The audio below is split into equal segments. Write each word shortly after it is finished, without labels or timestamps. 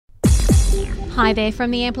Hi there from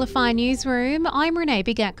the Amplify Newsroom. I'm Renee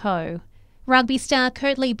Bigatko. Rugby star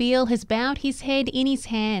Kurtley Beale has bowed his head in his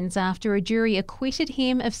hands after a jury acquitted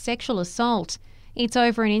him of sexual assault. It's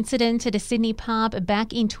over an incident at a Sydney pub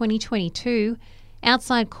back in 2022.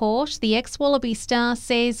 Outside court, the ex-Wallaby star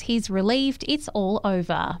says he's relieved it's all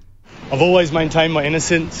over. I've always maintained my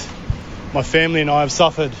innocence. My family and I have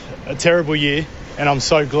suffered a terrible year, and I'm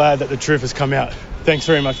so glad that the truth has come out. Thanks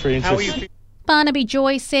very much for your interest. Barnaby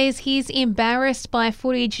Joy says he's embarrassed by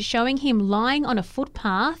footage showing him lying on a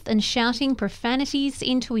footpath and shouting profanities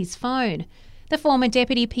into his phone. The former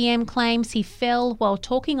Deputy PM claims he fell while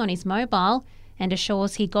talking on his mobile and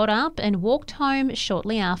assures he got up and walked home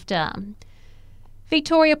shortly after.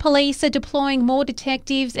 Victoria Police are deploying more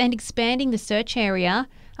detectives and expanding the search area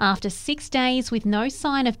after 6 days with no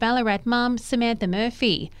sign of Ballarat mum Samantha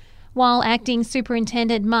Murphy. While Acting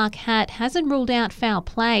Superintendent Mark Hatt hasn't ruled out foul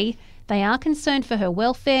play, they are concerned for her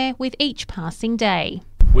welfare with each passing day.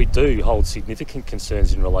 We do hold significant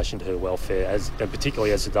concerns in relation to her welfare, and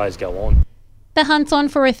particularly as the days go on. The hunt's on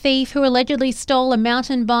for a thief who allegedly stole a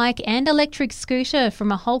mountain bike and electric scooter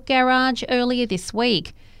from a Holt garage earlier this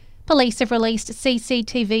week. Police have released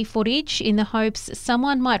CCTV footage in the hopes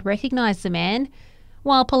someone might recognise the man,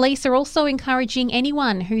 while police are also encouraging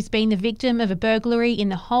anyone who's been the victim of a burglary in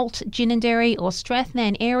the Holt, Ginninderry or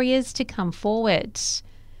Strathnan areas to come forward.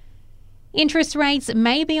 Interest rates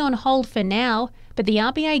may be on hold for now, but the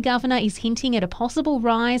RBA governor is hinting at a possible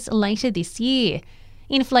rise later this year.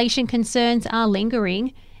 Inflation concerns are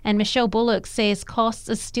lingering, and Michelle Bullock says costs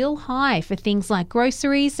are still high for things like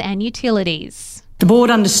groceries and utilities. The board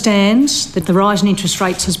understands that the rise in interest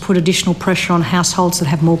rates has put additional pressure on households that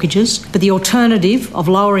have mortgages, but the alternative of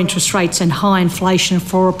lower interest rates and high inflation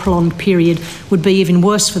for a prolonged period would be even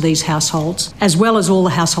worse for these households, as well as all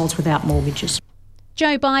the households without mortgages.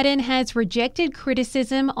 Joe Biden has rejected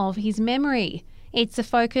criticism of his memory. It's the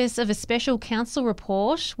focus of a special counsel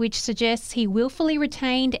report which suggests he willfully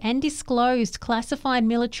retained and disclosed classified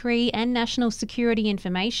military and national security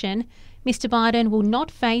information. Mr. Biden will not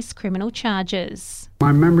face criminal charges.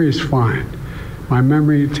 My memory is fine.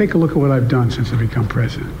 Take a look at what I've done since I've become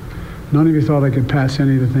president. None of you thought I could pass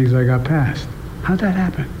any of the things I got passed. How'd that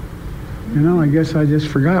happen? I guess I just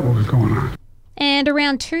forgot what was going on. And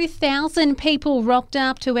around 2,000 people rocked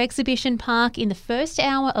up to Exhibition Park in the first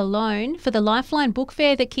hour alone for the Lifeline Book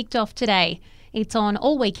Fair that kicked off today. It's on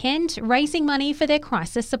all weekend, raising money for their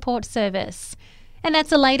crisis support service. And that's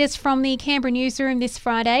the latest from the Canberra Newsroom this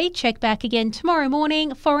Friday. Check back again tomorrow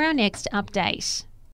morning for our next update.